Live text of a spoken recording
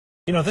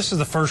You know, this is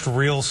the first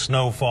real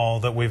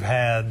snowfall that we've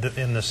had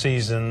in the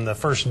season, the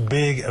first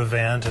big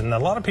event, and a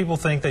lot of people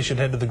think they should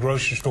head to the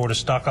grocery store to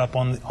stock up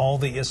on all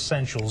the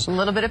essentials. A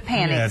little bit of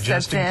panic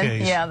just in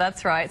case. Yeah,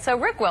 that's right. So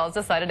Rick Wells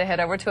decided to head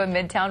over to a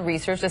Midtown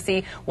research to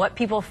see what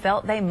people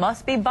felt they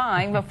must be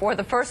buying before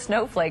the first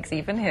snowflakes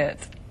even hit.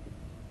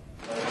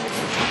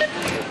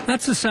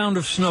 That's the sound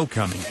of snow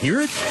coming.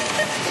 Hear it?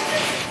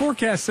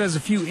 Forecast says a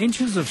few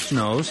inches of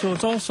snow, so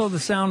it's also the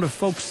sound of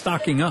folks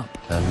stocking up.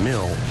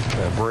 Milk,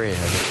 bread,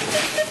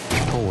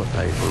 toilet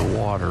paper,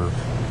 water,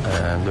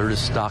 they're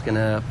just stocking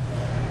up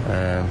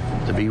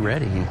to be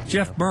ready.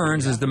 Jeff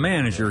Burns is the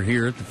manager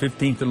here at the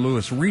 15th and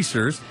Lewis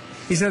Research.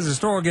 He says the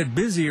store will get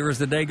busier as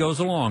the day goes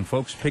along,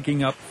 folks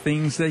picking up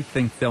things they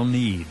think they'll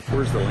need.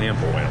 Where's the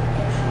lamp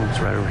oil? It's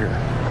right over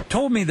here.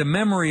 Told me the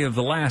memory of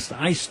the last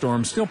ice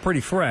storm is still pretty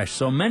fresh,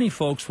 so many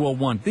folks will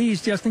want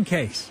these just in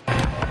case.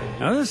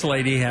 Now, this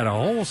lady had a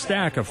whole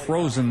stack of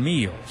frozen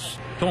meals.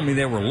 Told me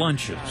they were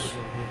lunches.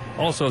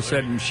 Also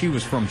said she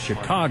was from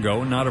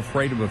Chicago, not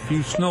afraid of a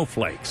few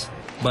snowflakes.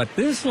 But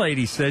this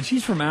lady said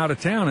she's from out of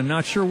town and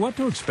not sure what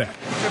to expect.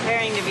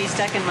 Preparing to be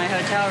stuck in my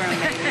hotel room,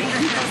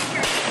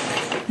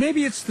 maybe.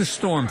 Maybe it's the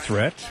storm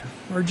threat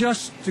or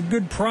just a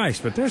good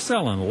price, but they're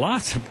selling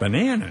lots of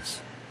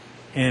bananas.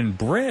 And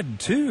bread,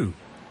 too.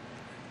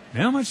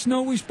 How much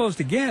snow are we supposed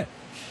to get?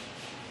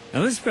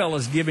 Now, this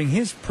fella's giving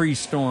his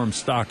pre-storm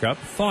stock-up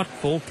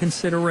thoughtful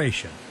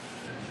consideration.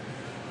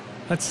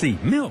 Let's see,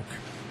 milk.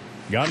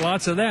 Got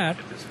lots of that.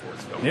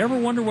 You ever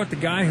wonder what the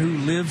guy who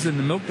lives in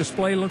the milk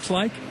display looks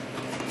like?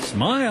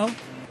 Smile.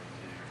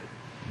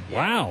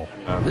 Wow.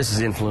 This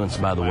is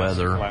influenced by the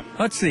weather.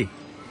 Let's see.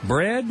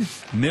 Bread,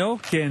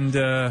 milk, and,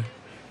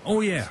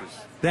 oh yeah,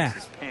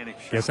 that.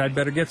 Guess I'd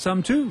better get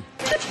some, too.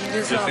 You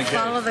just all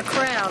follow the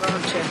crowd,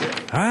 don't you?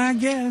 I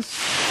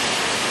guess.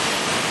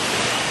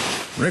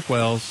 Rick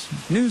Wells,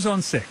 News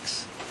on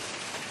 6.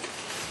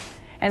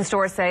 And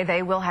stores say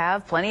they will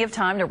have plenty of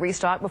time to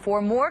restock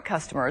before more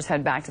customers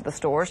head back to the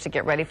stores to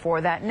get ready for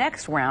that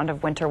next round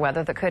of winter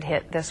weather that could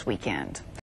hit this weekend.